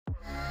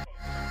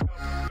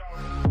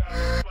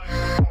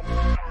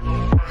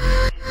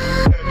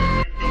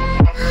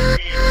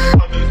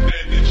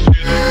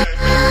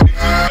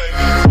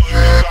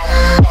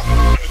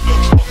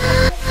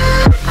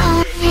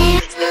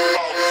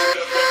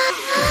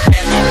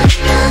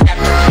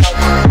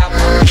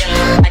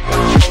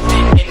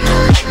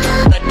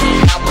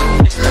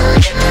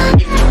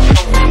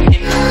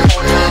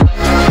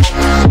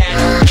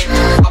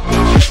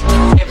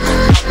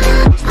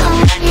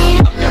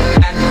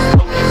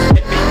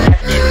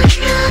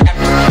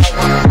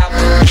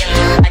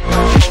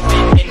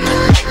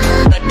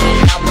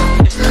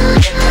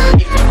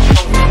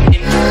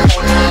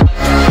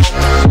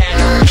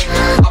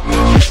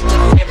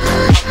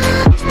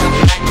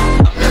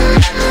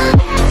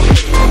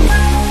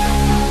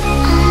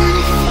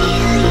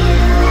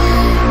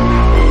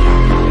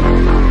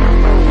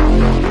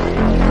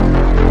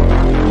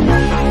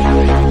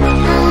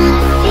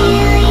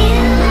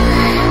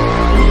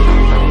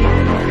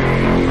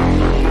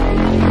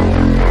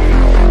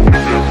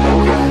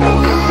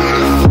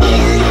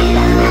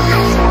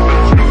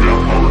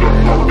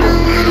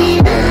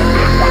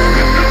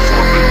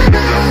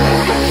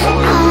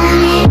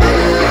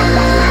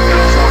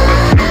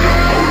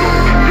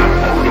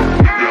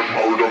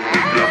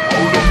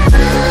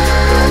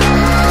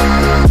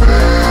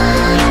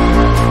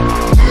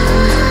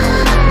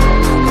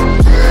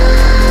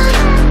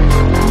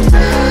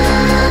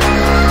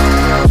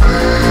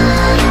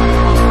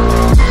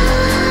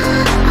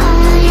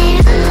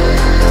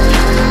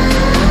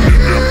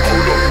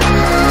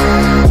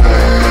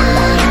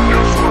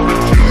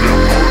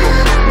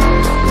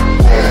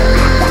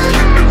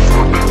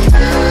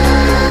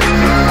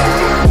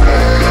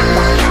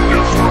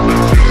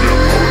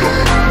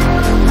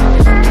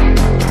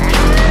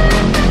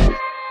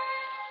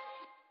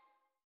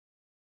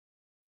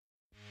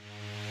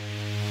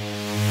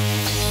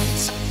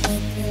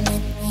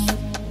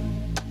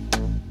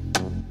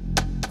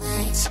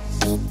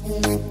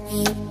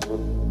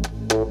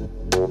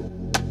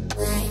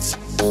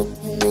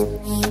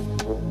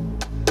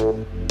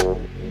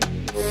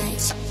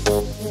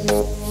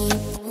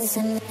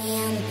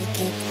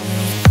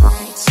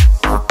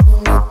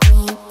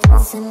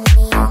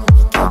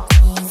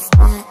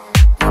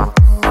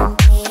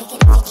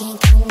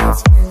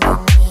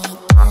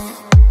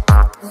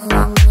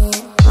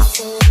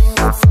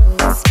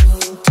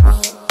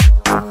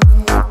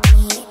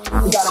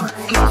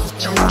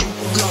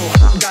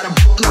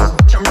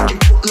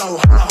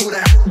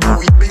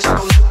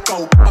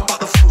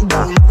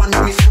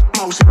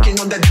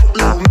on that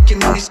low, making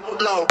money so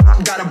low.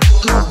 Got a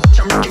boatload, bitch,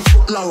 I'm making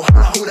foot low.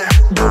 Now who that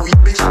do? You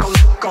bitch, go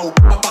loco.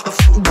 Pop out the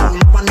foot go,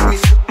 no one know me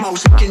foot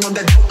most. Making on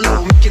that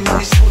low, making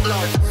money so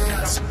low.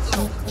 Got a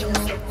boatload, bitch, I'm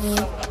making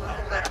foot low.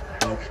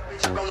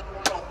 Bitch, go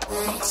loco. Pop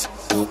out the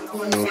foot go,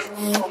 no one know me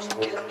foot most.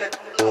 Making on that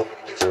low,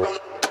 bitch, go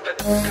loco. Got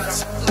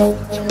a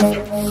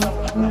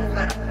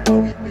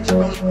boatload, bitch, I'm making foot low. Bitch,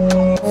 go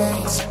loco.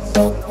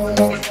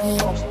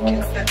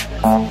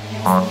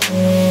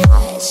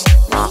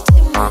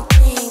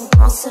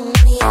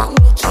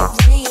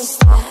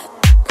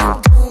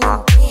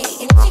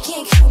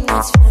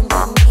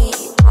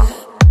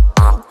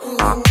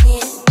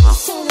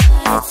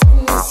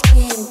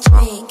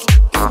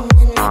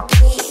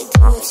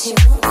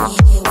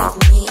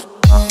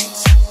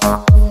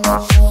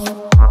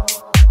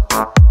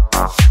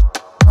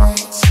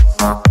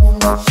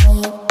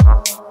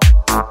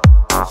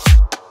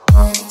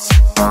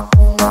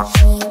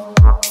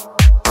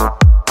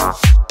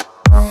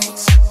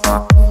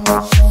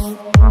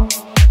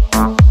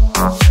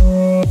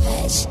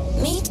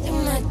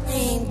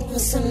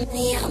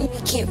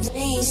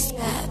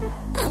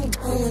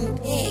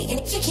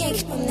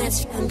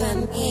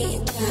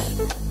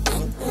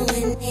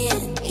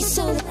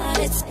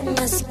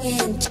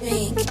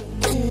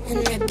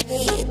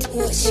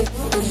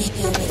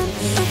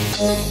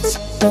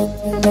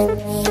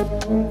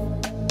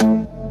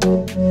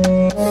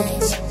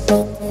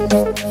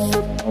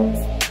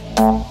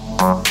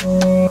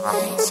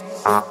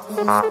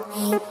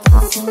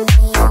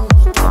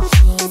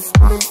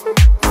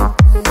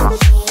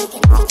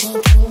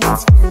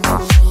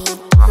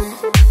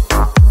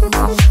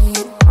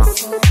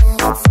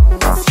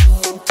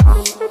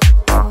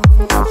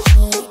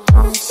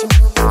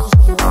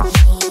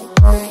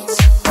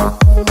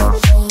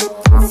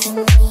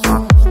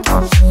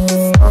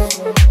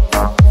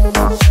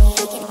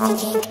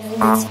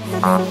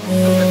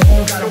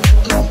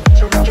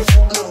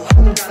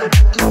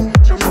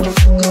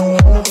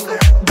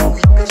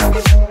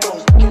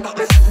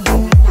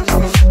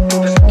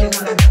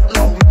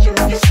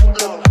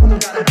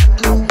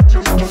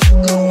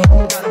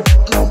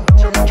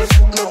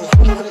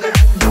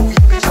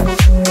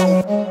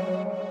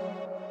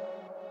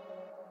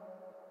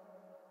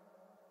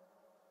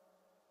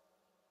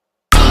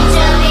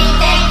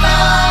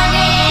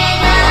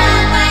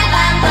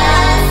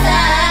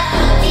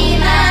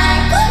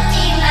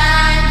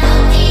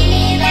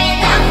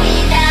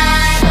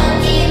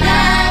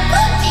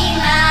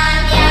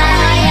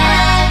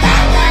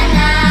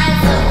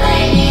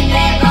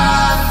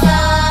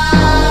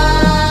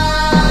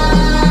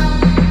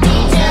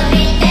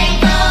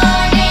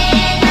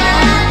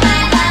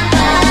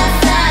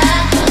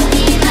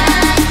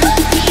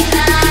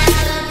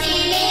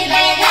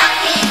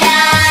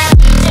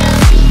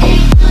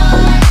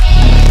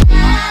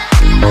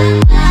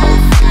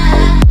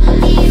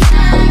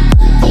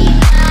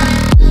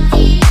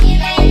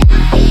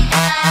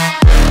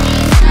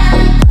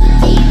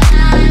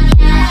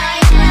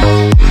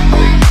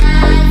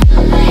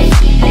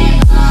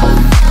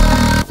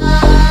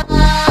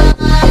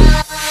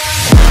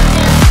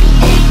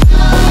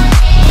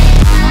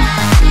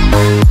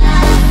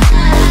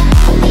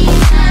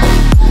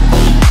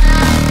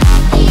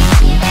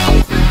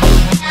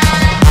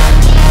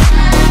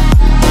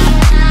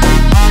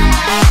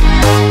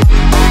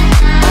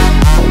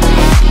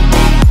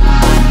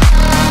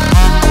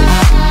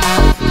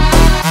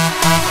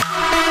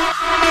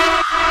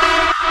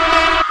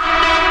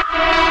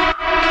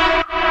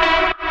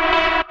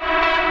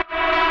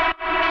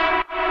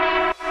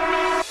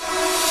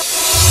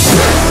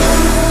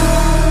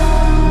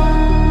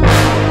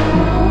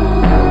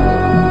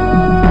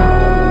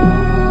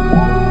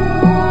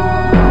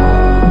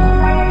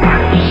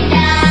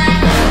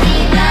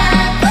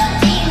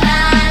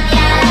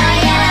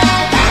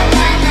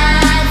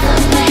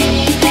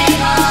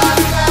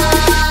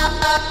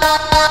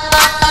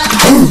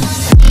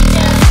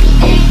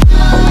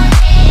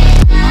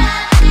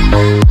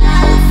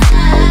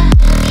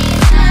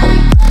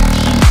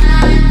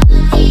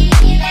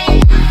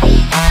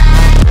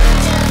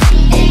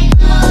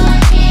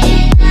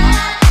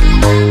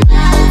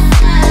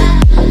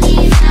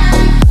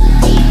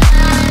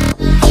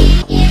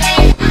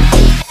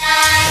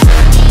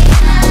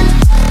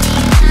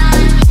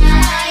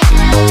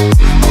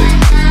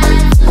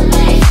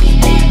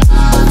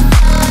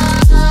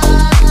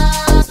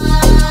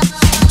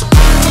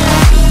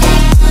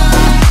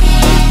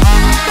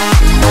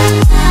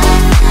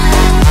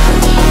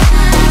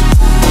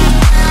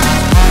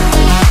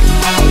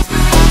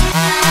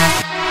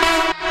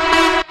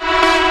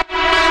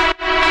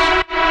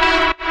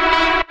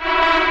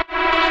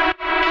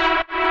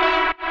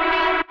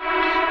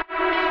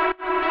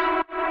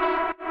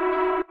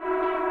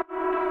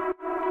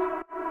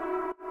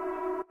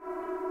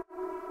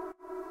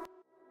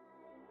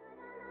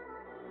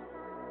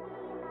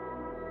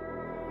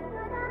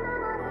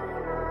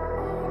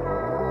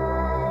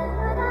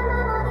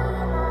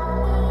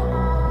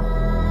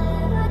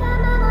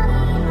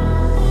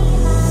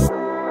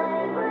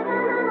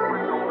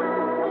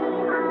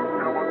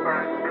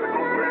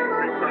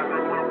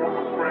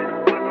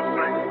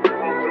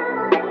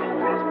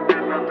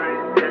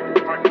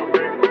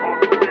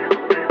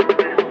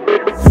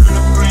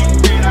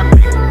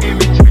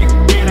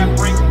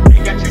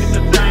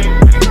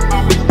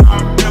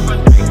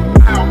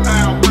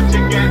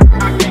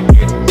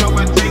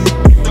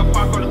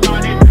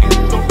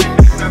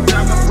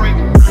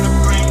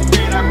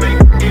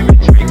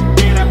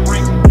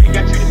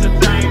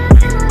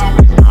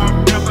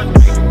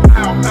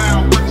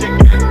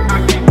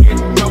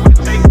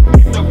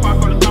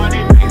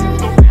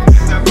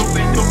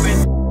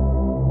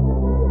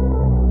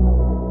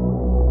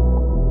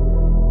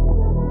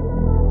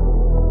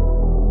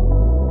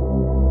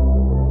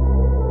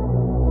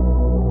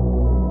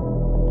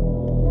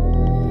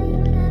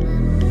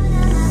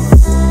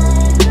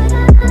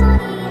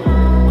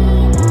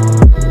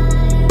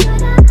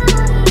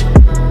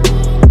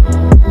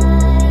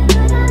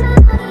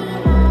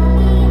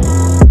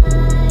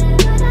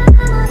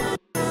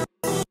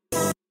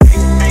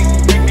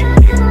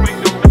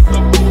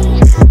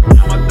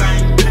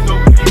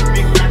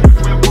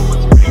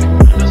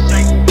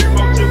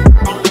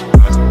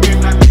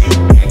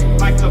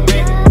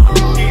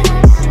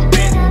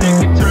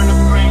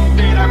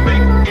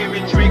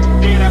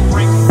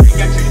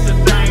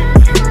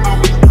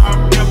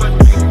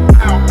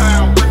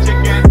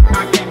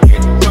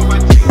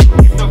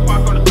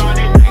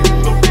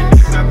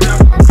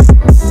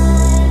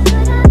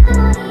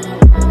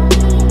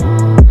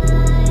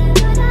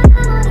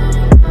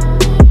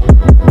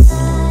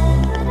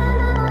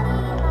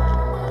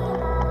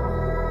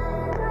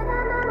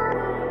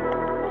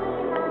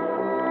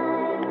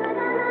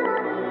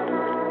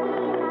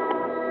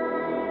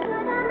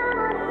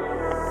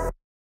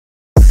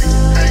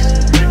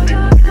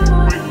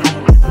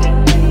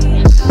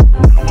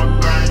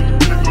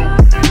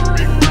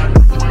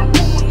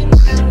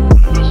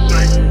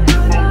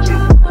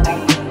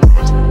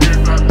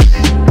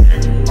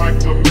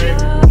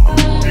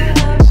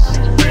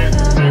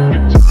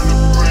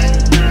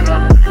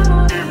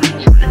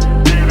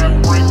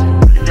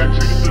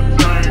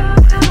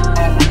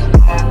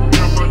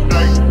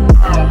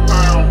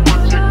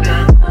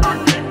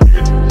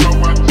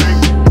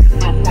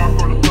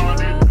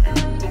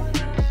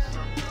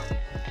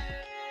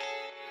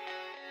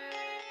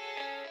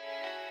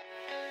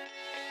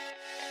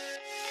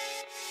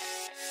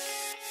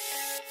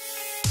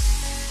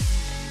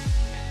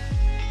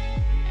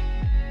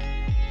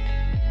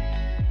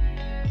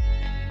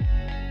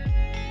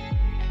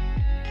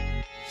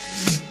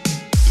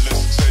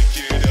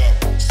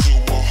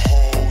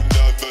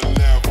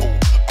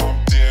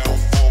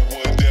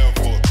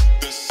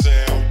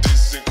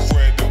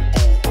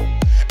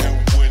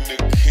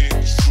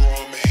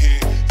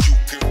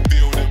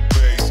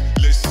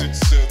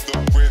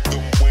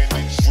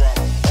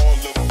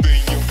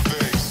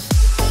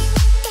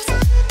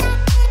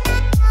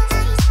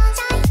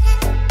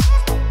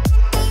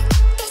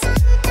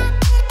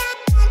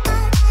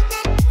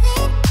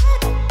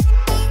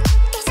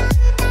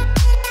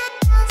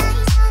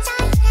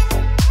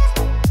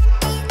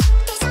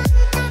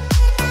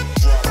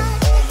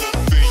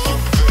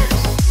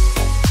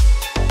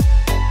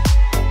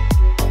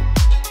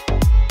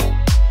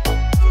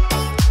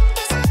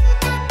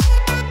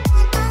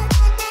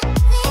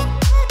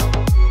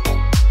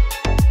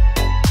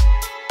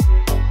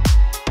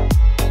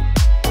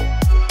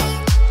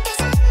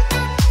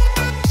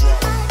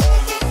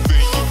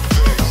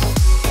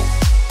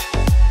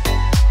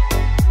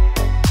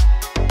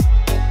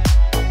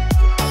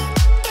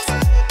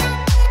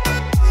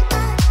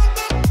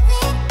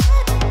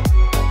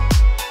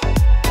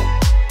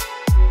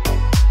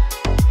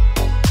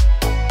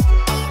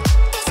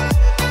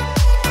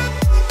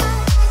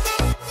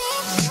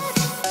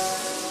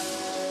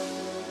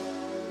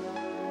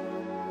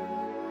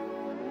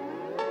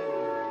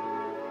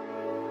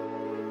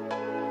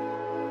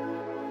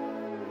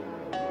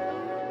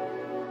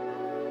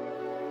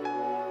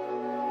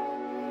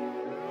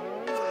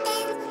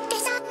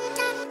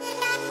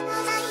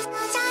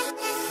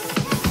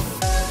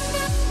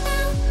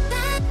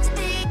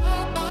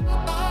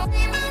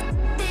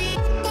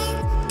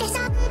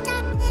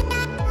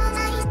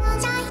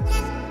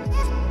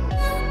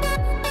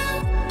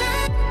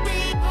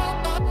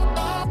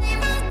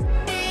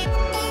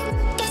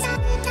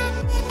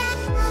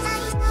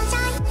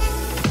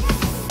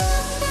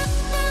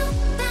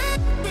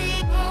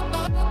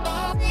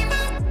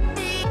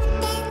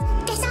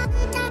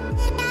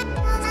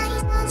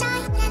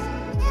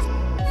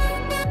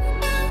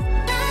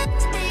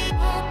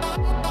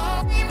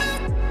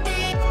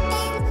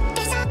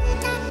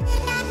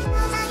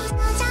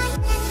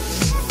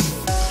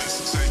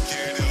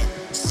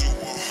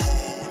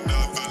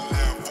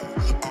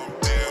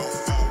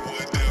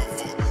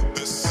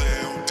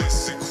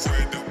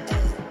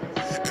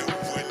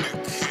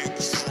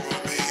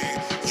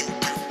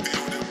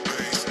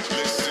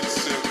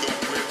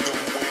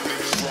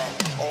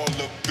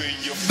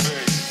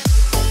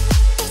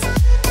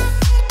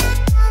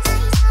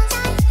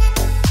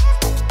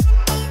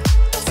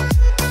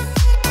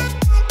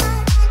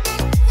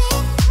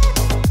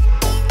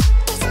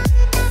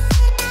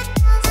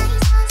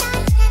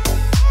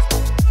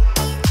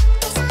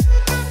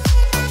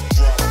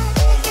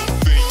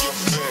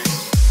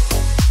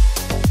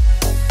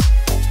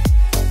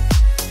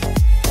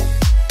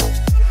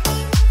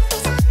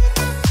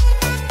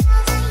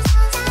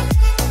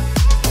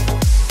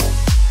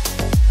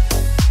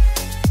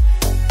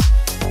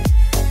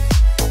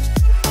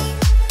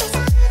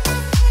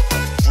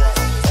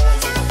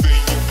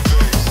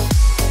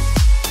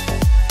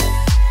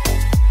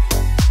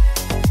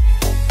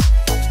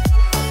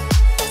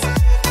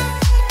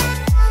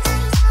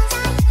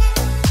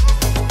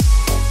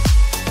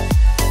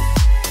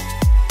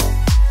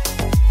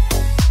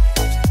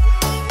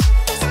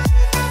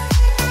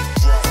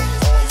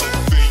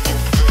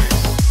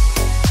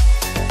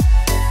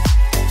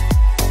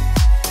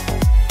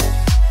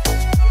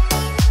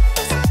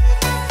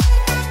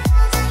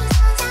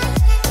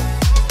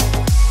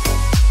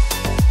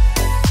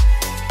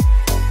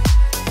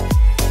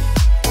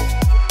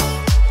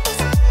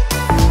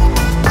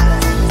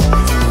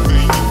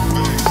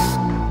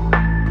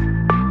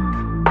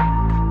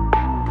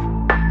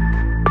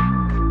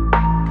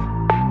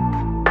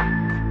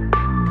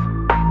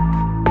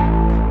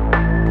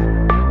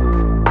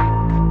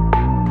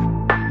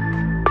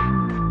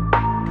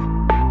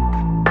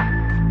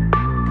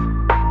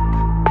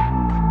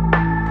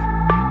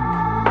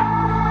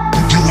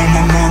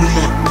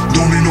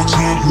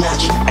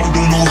 watch. I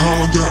don't know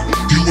how I got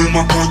you in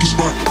my pocket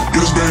spot.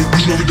 Yes, babe,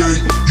 each and every day.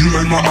 You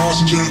like my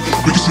oxygen.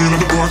 Make it seem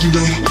like the bargain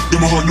day.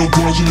 Got my heart no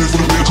barging in.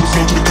 From the bed to the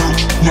floor to the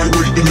couch. Might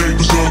wait the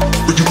neighbors up.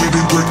 Break you in,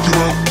 then break you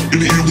out. In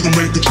the end, we gon'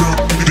 make the jump.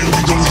 And then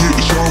we gon' hit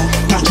the show.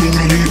 Part two, we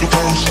don't need no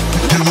pause.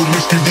 You with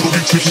whiskey, we gon'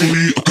 get tipsy.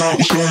 Need a car,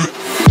 what's right?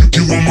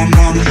 You on my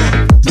mind a lot.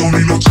 Don't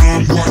need no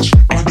time watch.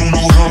 I don't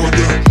know how I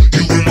got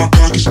you in my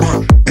pocket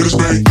spot. Yes,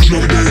 babe, each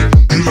and every day.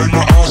 You like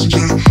my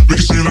oxygen. Make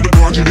it seem like the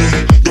bargain day.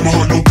 Got my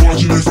heart no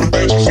barging in. From the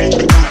bed to the floor to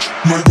the couch.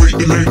 Might wait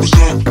the neighbors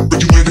up.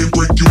 Break you in, then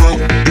break you out.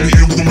 In the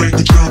end, we gon' make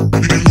the jump.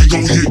 And then we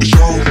gon' hit the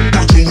show.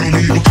 Part two, we don't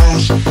need no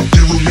pause.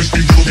 You with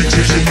whiskey, we gon' get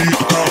tipsy. Need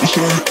a car, what's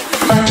right?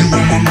 You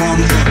on my mind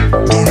a lot.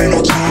 Don't need no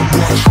time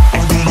watch.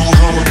 I don't know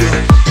how I got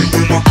you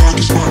in my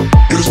pocket spot.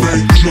 Yes,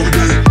 babe, each and every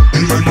day.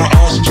 You like my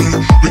oxygen.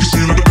 Make it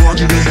seem like the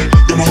bargain day.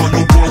 Got my heart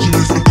no barging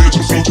in. From the bed to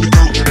the floor to the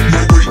couch.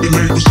 Might wait the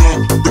neighbors up.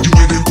 Break you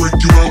in, then break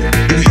you out.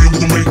 In the end, we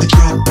gon' make the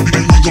jump. And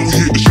then we gon'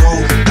 hit the show.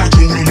 Part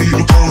two, we don't need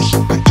no pause.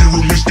 You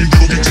with whiskey, we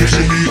gon' get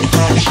tipsy. Need a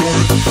car, what's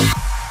right?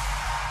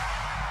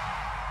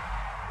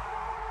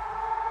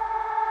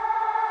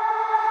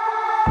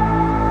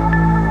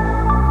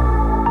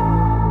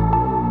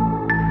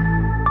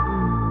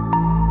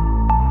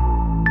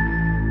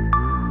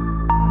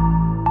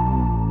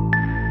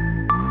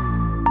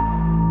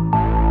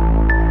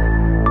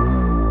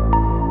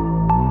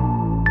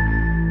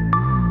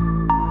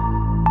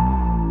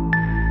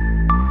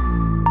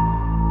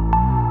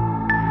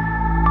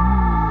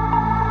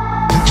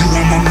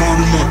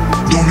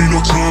 Don't need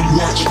no time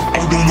watch.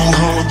 I don't know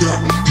how I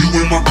got you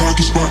in my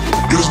pocket spot.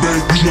 Yes,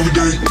 babe, each and every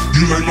day.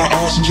 You like my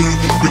oxygen.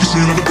 Make it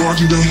seem like the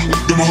bargain day.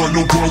 Got my heart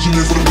no barging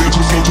in. From the bed to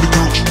the floor to the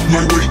couch.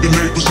 Might wait the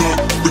neighbors up.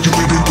 Break you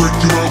in, then break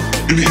you out.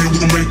 In the end, we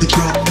gon' make the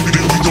jump. And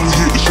then we gon'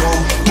 hit the show.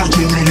 Part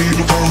two, we don't need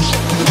no pause.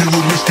 You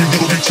with whiskey, we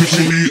gon' get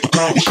tipsy. Need a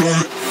car, what's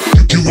right?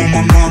 You on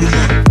my mind a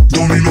lot.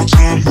 Don't need no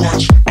time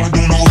watch. I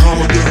don't know how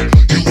I got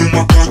you in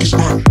my pocket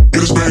spot.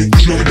 Yes, babe,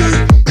 each and every day.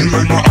 You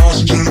like my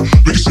oxygen.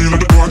 Make it seem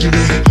like the bargain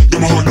day. Got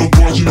my heart no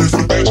barging in.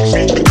 From the bed to the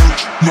floor to the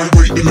couch. Might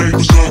wait the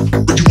neighbors up.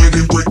 Break you in,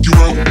 then break you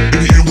out. In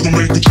the end, we gon'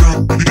 make the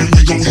jump. And then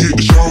we gon' hit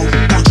the show.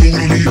 Part two, we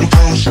don't need no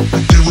pause.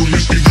 You with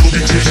whiskey, we gon'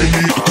 get tipsy.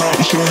 Need a car,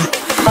 what's right?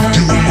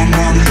 You on my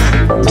mind.